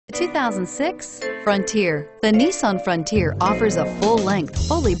2006 Frontier. The Nissan Frontier offers a full-length,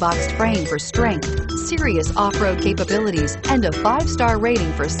 fully boxed frame for strength, serious off-road capabilities, and a 5-star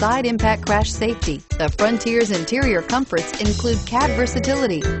rating for side impact crash safety. The Frontier's interior comforts include cab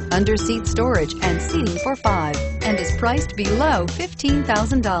versatility, under-seat storage, and seating for 5, and is priced below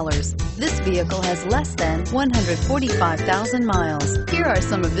 $15,000. This vehicle has less than 145,000 miles. Here are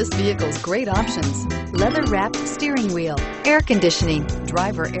some of this vehicle's great options: leather-wrapped steering wheel, air conditioning,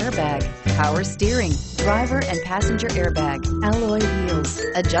 driver airbag, power steering, driver and passenger airbag, alloy wheels,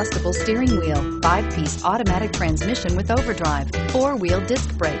 adjustable steering wheel, 5-piece automatic transmission with overdrive, 4-wheel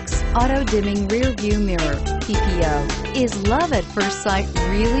disc brakes, auto-dimming rear view mirror, PPO. Is love at first sight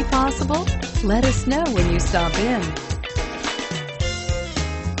really possible? Let us know when you stop in.